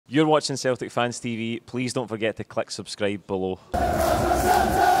You're watching Celtic Fans TV. Please don't forget to click subscribe below.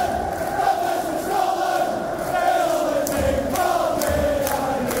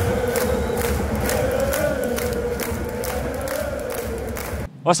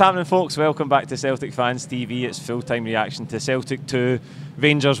 What's happening, folks? Welcome back to Celtic Fans TV. It's full-time reaction to Celtic 2,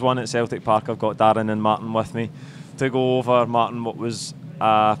 Rangers 1 at Celtic Park. I've got Darren and Martin with me to go over, Martin, what was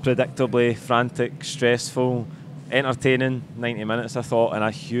a predictably frantic, stressful, entertaining 90 minutes, I thought, and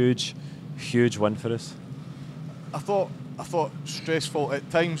a huge win for us. I thought stressful at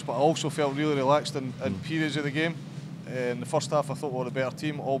times, but I also felt really relaxed in periods of the game. In the first half, I thought we were a better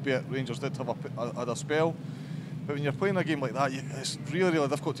team, albeit Rangers did have had a spell. But when you're playing a game like that, it's really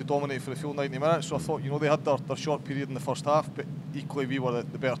difficult to dominate for the full 90 minutes. So I thought, they had their short period in the first half, but equally we were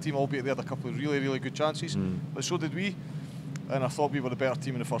the better team, albeit they had a couple of really good chances. But so did we. And I thought we were the better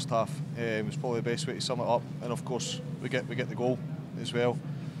team in the first half. It was probably the best way to sum it up. And of course, we get the goal as well.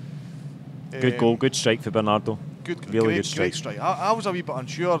 Good goal, good strike for Bernardo. Good strike. I was a wee bit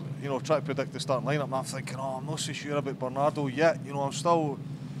unsure, trying to predict the starting lineup. And I'm thinking, I'm not so sure about Bernardo yet.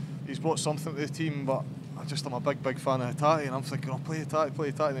 He's brought something to the team, but I'm a big fan of Hatate, and I'm thinking, play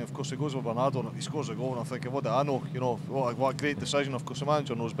Hatate, and of course he goes with Bernardo and he scores a goal, and I'm thinking, what do I know? What a great decision. Of course, the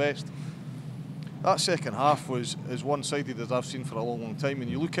manager knows best. That second half was as one-sided as I've seen for a long time. And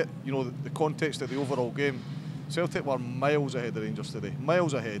you look at the context of the overall game, Celtic were miles ahead of Rangers today,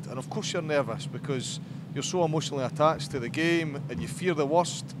 miles ahead. And of course you're nervous because you're so emotionally attached to the game and you fear the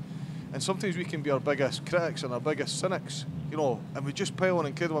worst. And sometimes we can be our biggest critics and our biggest cynics, and we just pile an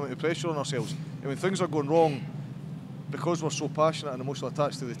incredible amount of pressure on ourselves. And when things are going wrong, because we're so passionate and emotionally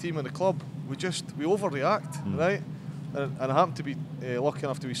attached to the team and the club, we overreact, right? And I happen to be lucky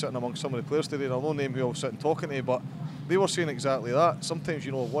enough to be sitting among some of the players today, and I'll not name who I was sitting talking to, but they were saying exactly that. Sometimes,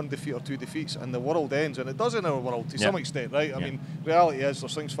 one defeat or two defeats and the world ends, and it does in our world to some extent, right? I mean, reality is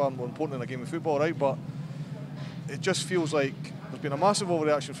there's things far more important in a game of football, right? But it just feels like there's been a massive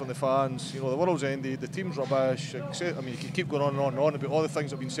overreaction from the fans. The world's ended, the team's rubbish. I mean, you can keep going on and on about all the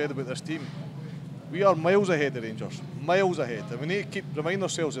things that have been said about this team. We are miles ahead of Rangers, miles ahead, and we need to keep reminding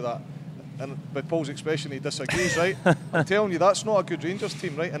ourselves of that. And by Paul's expression, he disagrees, right? I'm telling you, that's not a good Rangers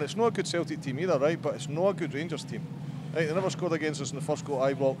team, right? And it's not a good Celtic team either, right? But it's not a good Rangers team, right? They never scored against us in the first goal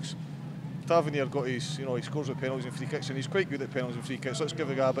at Ibrox. Tavernier got his, he scores with penalties and free kicks, and he's quite good at penalties and free kicks. Let's give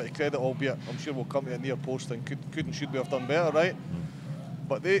the guy a bit of credit, albeit I'm sure we'll come to a near post and could and should we have done better, right?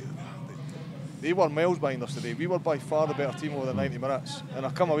 But they were miles behind us today. We were by far the better team over the 90 minutes, and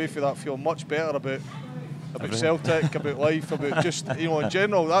I come away from that feeling much better about Celtic, about life, about just, in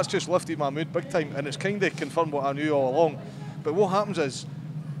general. That's just lifted my mood big time, and it's kind of confirmed what I knew all along. But what happens is,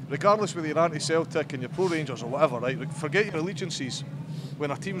 regardless whether you're anti-Celtic and you're pro-Rangers or whatever, right, forget your allegiances.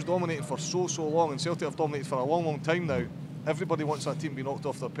 When a team's dominated for so long, and Celtic have dominated for a long time now, everybody wants that team to be knocked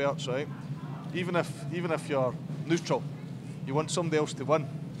off their perch, right? Even if you're neutral, you want somebody else to win.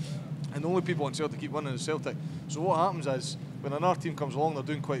 And the only people on Celtic keep winning is Celtic. So what happens is, when another team comes along, they're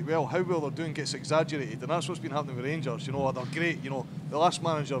doing quite well. How well they're doing gets exaggerated, and that's what's been happening with Rangers. They're great. The last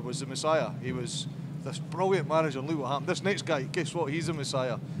manager was the Messiah. He was this brilliant manager, and look what happened. This next guy, guess what? He's the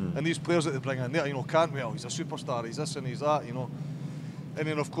Messiah. And these players that they bring in, Cantwell, he's a superstar. He's this and he's that. And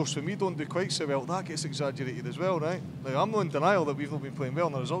then of course when we don't do quite so well, that gets exaggerated as well, right? Now I'm not in denial that we've not been playing well,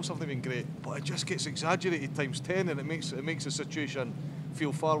 and the results haven't been great, but it just gets exaggerated times 10, and it makes the situation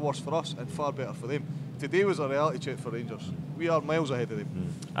feel far worse for us and far better for them. Today was a reality check for Rangers. We are miles ahead of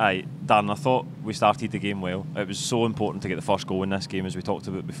them. Aye, Darren, I thought we started the game well. It was so important to get the first goal in this game, as we talked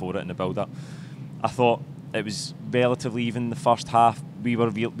about before it in the build-up. I thought it was relatively even the first half. We were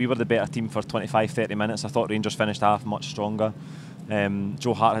the better team for 25-30 minutes. I thought Rangers finished half much stronger.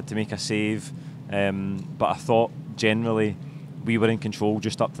 Joe Hart had to make a save, but I thought generally we were in control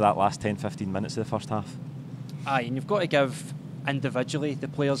just up to that last 10-15 minutes of the first half. Aye, and you've got to give individually the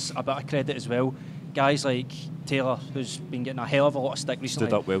players a bit of credit as well. Guys like Taylor, who's been getting a hell of a lot of stick recently,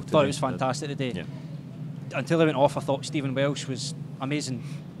 stood up well today. Thought it was fantastic today. Yeah. Until they went off, I thought Stephen Welsh was amazing.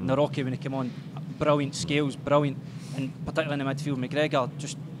 Naroki, when he came on, brilliant. Scales, brilliant, and particularly in the midfield, McGregor,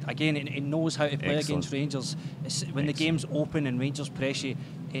 just again, he knows how to play against Rangers. When the game's open and Rangers press you,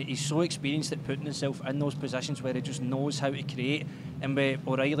 he's so experienced at putting himself in those positions where he just knows how to create. And with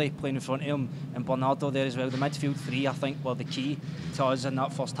O'Reilly playing in front of him and Bernardo there as well, the midfield three, I think, were the key to us in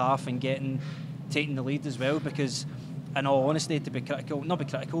that first half and taking the lead as well, because in all honesty, to be critical, not be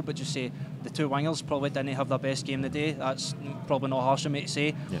critical, but just say the two wingers probably didn't have their best game of the day. That's probably not harsh of me to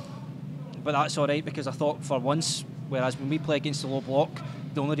say. Yeah. But that's all right, because I thought for once, whereas when we play against the low block,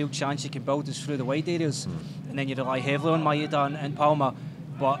 the only real chance you can build is through the wide areas, and then you rely heavily on Maeda and Palmer.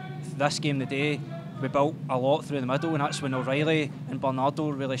 But this game today, we built a lot through the middle, and that's when O'Reilly and Bernardo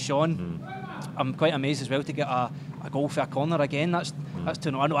really shone. I'm quite amazed as well to get a goal for a corner again. That's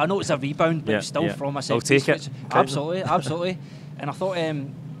 2-0. I know it's a rebound, but it's still from a set piece. I'll take it. Absolutely. And I thought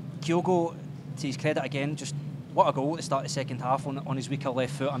Kyogo, to his credit again, just what a goal to start the second half on his weaker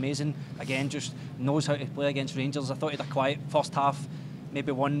left foot. Amazing. Again, just knows how to play against Rangers. I thought he had a quiet first half.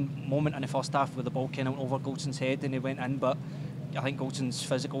 Maybe one moment in the first half where the ball kind of went over Goldson's head and he went in, but I think Goldson's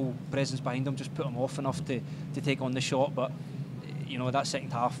physical presence behind him just put him off enough to take on the shot. But you know, that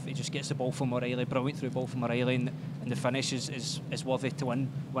second half, he just gets the ball from O'Reilly, brilliant through ball from O'Reilly, and the finish is worthy to win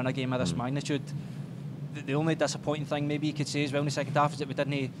a game of this magnitude. The only disappointing thing maybe you could say as well in the second half is that we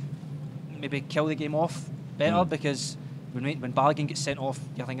didn't maybe kill the game off better, because when Balogun gets sent off,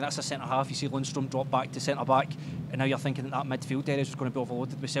 you're thinking that's a centre half. You see Lundstrom drop back to centre back, and now you're thinking that midfield area is going to be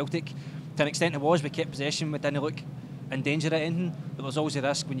overloaded with Celtic. To an extent, it was. We kept possession. We didn't look in danger at anything, but there's always a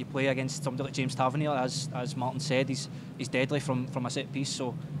risk when you play against somebody like James Tavernier. As Martin said, he's deadly from a set piece.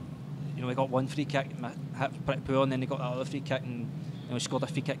 So you know, we got one free kick, hit pretty poor, and then he got that other free kick, and we scored a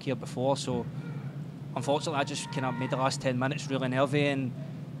free kick here before. So unfortunately, I just kind of made the last 10 minutes really nervy, and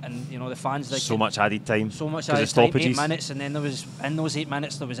you know, the fans, like, so much added time, 8 minutes, and then there was, in those 8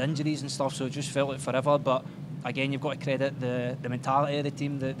 minutes, there was injuries and stuff, so it just felt like forever. But again, you've got to credit the mentality of the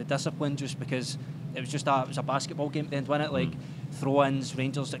team, the discipline, just because it was a basketball game at the end, wasn't it? Like throw-ins,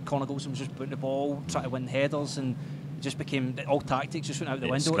 Rangers, like Conor Golson was just putting the ball, trying to win headers, and it just became, all tactics just went out the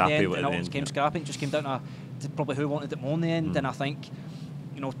window at the end, and it became scrappy. It just came down to probably who wanted it more in the end. And I think,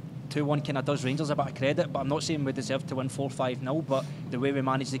 you know, 2-1 kind of does Rangers a bit of credit, but I'm not saying we deserve to win 4-5-0, but the way we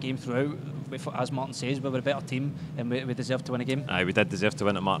managed the game throughout, as Martin says, we were a better team and we deserved to win a game. Aye, we did deserve to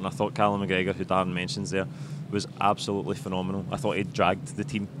win it, Martin. I thought Callum McGregor, who Darren mentions there, was absolutely phenomenal. I thought he dragged the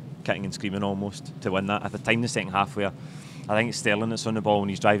team kicking and screaming almost to win that. At the time, the second half, where I think it's Sterling that's on the ball when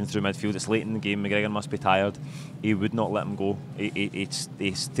he's driving through midfield, it's late in the game, McGregor must be tired, he would not let him go. He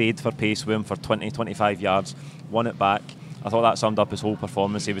stayed for pace with him for 20-25 yards, won it back. I thought that summed up his whole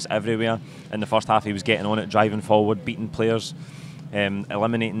performance. He was everywhere. In the first half, he was getting on it, driving forward, beating players,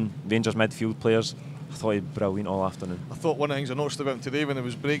 eliminating Rangers midfield players. I thought he was brilliant all afternoon. I thought one of the things I noticed about him today, when there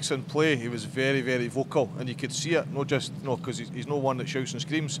was breaks in play, he was very, very vocal, and you could see it, not just because he's no one that shouts and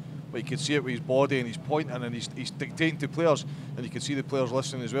screams, but you could see it with his body, and he's pointing, and he's dictating to players, and you could see the players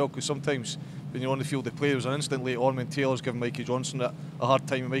listening as well, because sometimes when you're on the field of play, there was an instant later on when Taylor's giving Mikey Johnson a hard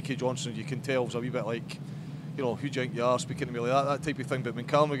time, and Mikey Johnson, you can tell, was a wee bit like, you know, who do you think you are, speaking to me like that type of thing. But when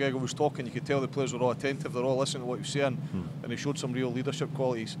Callum McGregor was talking, you could tell the players were all attentive, they're all listening to what he was saying, and he showed some real leadership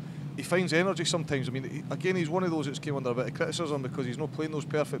qualities. He finds energy sometimes. I mean, again, he's one of those that's came under a bit of criticism because he's not playing those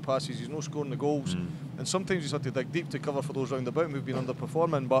perfect passes, he's not scoring the goals, and sometimes he's had to dig deep to cover for those round about him who've been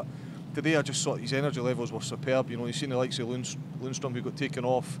underperforming. But today I just thought his energy levels were superb. You know, you've seen the likes of Lundstrom who got taken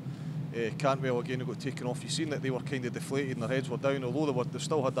off, Cantwell again who got taken off. You've seen that they were kind of deflated and their heads were down, although they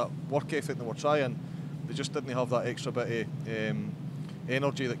still had that work ethic and they were trying. They just didn't have that extra bit of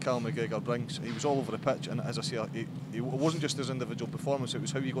energy that Callum McGregor brings. He was all over the pitch, and as I say, it wasn't just his individual performance, it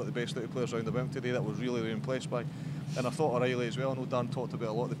was how he got the best out of players around about him today that was really, really impressed by. And I thought O'Reilly as well. I know Dan talked about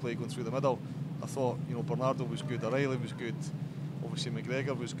a lot of the play going through the middle. I thought, you know, Bernardo was good, O'Reilly was good, obviously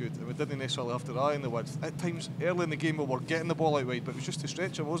McGregor was good, and we didn't necessarily have to rely on the width. At times early in the game we were getting the ball out wide, but it was just to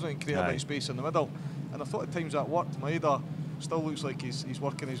stretch it, wasn't it, and create a bit of space in the middle. And I thought at times that worked. Maeda still looks like he's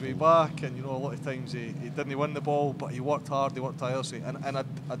working his way back, and you know, a lot of times he didn't win the ball, but he worked hard, he worked tirelessly, and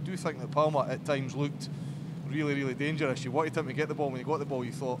I do think that Palmer at times looked really, really dangerous. You wanted him to get the ball. When he got the ball,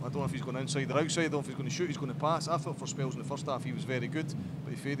 you thought, I don't know if he's going inside or outside, I don't know if he's going to shoot, he's going to pass. I thought for spells in the first half he was very good, but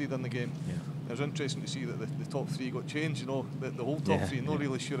he faded in the game. It was interesting to see that the top three got changed, you know, the whole top three. Not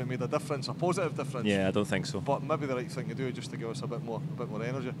really sure it made a difference, a positive difference. Yeah, I don't think so. But maybe the right thing to do just to give us a bit more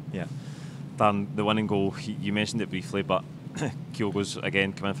energy. Yeah. Dan, the winning goal, you mentioned it briefly, but Kyogo's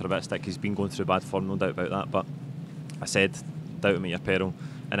again come in for a bit of stick. He's been going through bad form, no doubt about that, but I said, doubt him at your peril.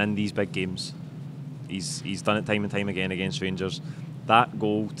 And in these big games, he's done it time and time again against Rangers. That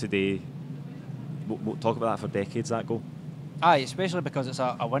goal today, we'll talk about that for decades, that goal. Aye, especially because it's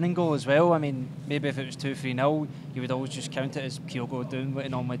a winning goal as well. I mean, maybe if it was 2-3-0, you would always just count it as Kyogo doing what he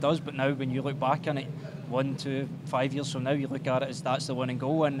normally does. But now, when you look back on it, 1, 2, 5 years from now, you look at it as that's the winning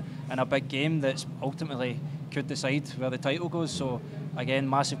goal in a big game that's ultimately could decide where the title goes. So, again,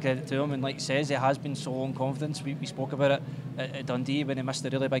 massive credit to him. And like he says, he has been so low in confidence. We spoke about it at Dundee when he missed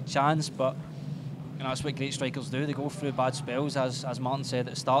a really big chance. But you know, that's what great strikers do. They go through bad spells. As Martin said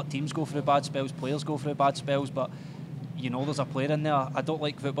at the start, teams go through bad spells, players go through bad spells. But you know, there's a player in there. I don't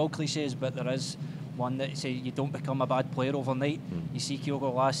like football cliches, but there is one that say you don't become a bad player overnight. You see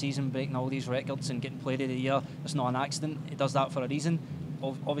Kyogo last season breaking all these records and getting player of the year. It's not an accident. He does that for a reason.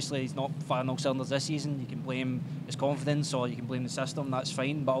 obviously he's not firing all cylinders this season. You can blame his confidence or you can blame the system, that's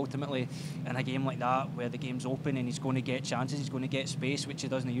fine, but ultimately in a game like that where the game's open and he's going to get chances, he's going to get space which he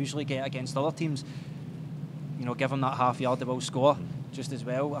doesn't usually get against other teams, you know, give him that half yard, they will score just as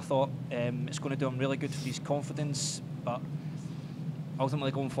well. I thought it's going to do him really good for his confidence, but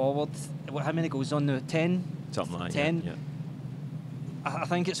ultimately going forward, how many goals on the 10? Something like 10. Yeah. I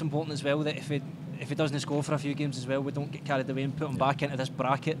think it's important as well that if he doesn't score for a few games as well, we don't get carried away and put him back into this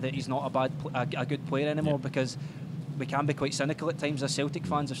bracket that he's not a good player anymore, because we can be quite cynical at times as Celtic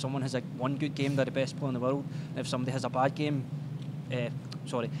fans. If someone has one good game, they're the best player in the world. And if somebody has a bad game, if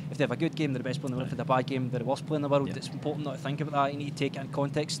they have a good game, they're the best player in the world. If they have a bad game, they're the worst player in the world. It's important not to think about that. You need to take it in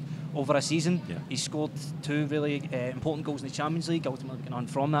context over a season. He's scored 2 really important goals in the Champions League. Ultimately, getting on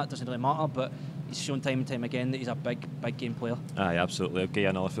from that doesn't really matter, but he's shown time and time again that he's a big game player. Aye, absolutely. Okay,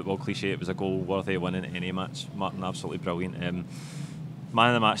 another football cliche. It was a goal worthy of winning any match. Martin, absolutely brilliant. Man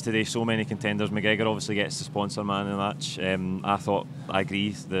of the match today, so many contenders. McGregor obviously gets the sponsor man of the match. I agree,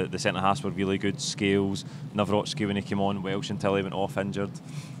 the centre halves were really good. Scales, Nawrocki when he came on, Welsh until he went off injured.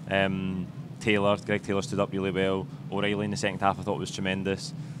 Greg Taylor stood up really well. O'Reilly in the second half I thought was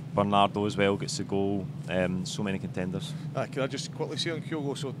tremendous. Bernardo as well gets the goal. So many contenders. Can I just quickly say on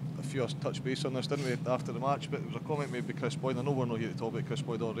Kyogo, so a few of us touched base on this, didn't we, after the match, but there was a comment made by Chris Boyd. I know we're not here to talk about Chris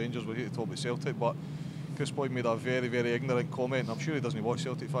Boyd or Rangers, we're here to talk about Celtic, but Chris Boyd made a very, very ignorant comment. I'm sure he doesn't watch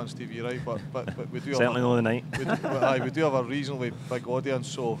Celtic Fans TV, right? But we do certainly know the night. We do have a reasonably big audience,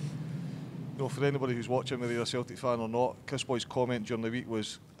 so you know, for anybody who's watching, whether you're a Celtic fan or not, Chris Boyd's comment during the week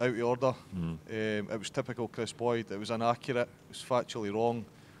was out of order. It was typical Chris Boyd. It was inaccurate. It was factually wrong.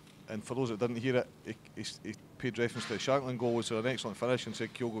 And for those that didn't hear it, he paid reference to the Shankland goal, which was an excellent finish, and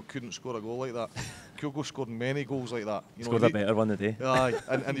said Kyogo couldn't score a goal like that. Kyogo scored many goals like that. You know, scored a better one today. Aye,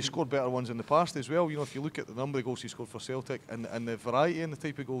 and he scored better ones in the past as well. You know, if you look at the number of goals he scored for Celtic and the variety and the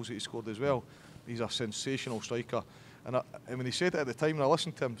type of goals that he scored as well, he's a sensational striker. And when he said it at the time, and I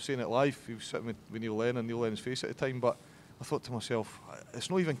listened to him saying it live, he was sitting with Neil Lennon and Neil Lennon's face at the time, but I thought to myself, it's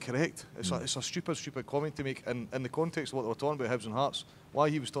not even correct. It's a stupid comment to make in the context of what they were talking about, Hibs and Hearts. Why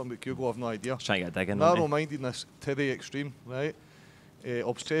he was talking about Kyogo, I have no idea. Trying to get a dig in. Narrow-mindedness to the extreme, right?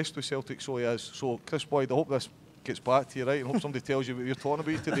 Obsessed with Celtic, so he is. So Chris Boyd, I hope this gets back to you, right? And hope somebody tells you what you're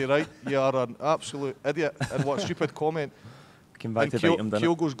talking about today, right? You are an absolute idiot. And what a stupid comment. Came back to bite him, didn't it?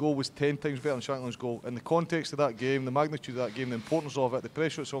 Kyogo's goal was 10 times better than Shankland's goal. In the context of that game, the magnitude of that game, the importance of it, the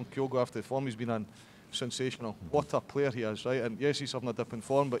pressure it's on Kyogo after the form he's been in, sensational. What a player he is, right? And yes, he's having a dip in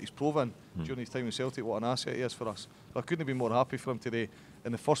form, but he's proven during his time in Celtic what an asset he is for us. I couldn't have been more happy for him today.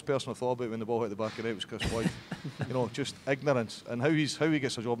 And the first person I thought about when the ball hit the back of the net was Chris Boyd. You know, just ignorance. And how he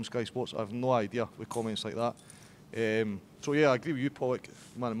gets a job in Sky Sports, I have no idea with comments like that. So yeah, I agree with you, Paul.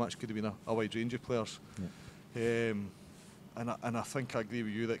 Man of the match could have been a wide range of players. And I think I agree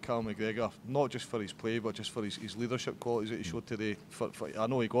with you that Cal McGregor, not just for his play, but just for his leadership qualities that he showed today. I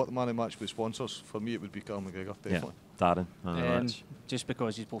know he got the man of the match with sponsors. For me, it would be Cal McGregor, definitely. Yeah. Darren, just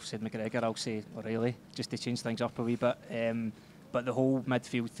because you both said McGregor, I'll say O'Reilly, just to change things up a wee bit. But the whole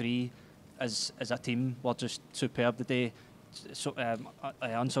midfield three, as a team, were just superb today. So,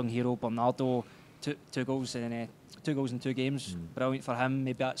 unsung hero Bernardo, two goals in 2 games. Brilliant for him.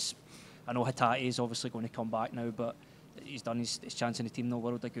 Maybe that's. I know Hatate is obviously going to come back now, but he's done his chance in the team, no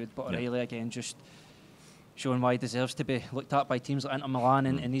world of good. But O'Reilly again, just showing why he deserves to be looked at by teams like Inter Milan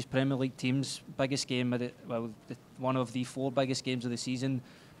and these Premier League teams. Biggest game one of the 4 biggest games of the season,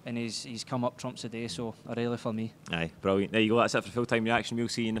 and he's come up trumps today. So O'Reilly for me. Aye, brilliant. There you go. That's it for full time reaction. We'll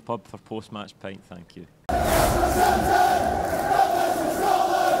see you in the pub for post match pint. Thank you.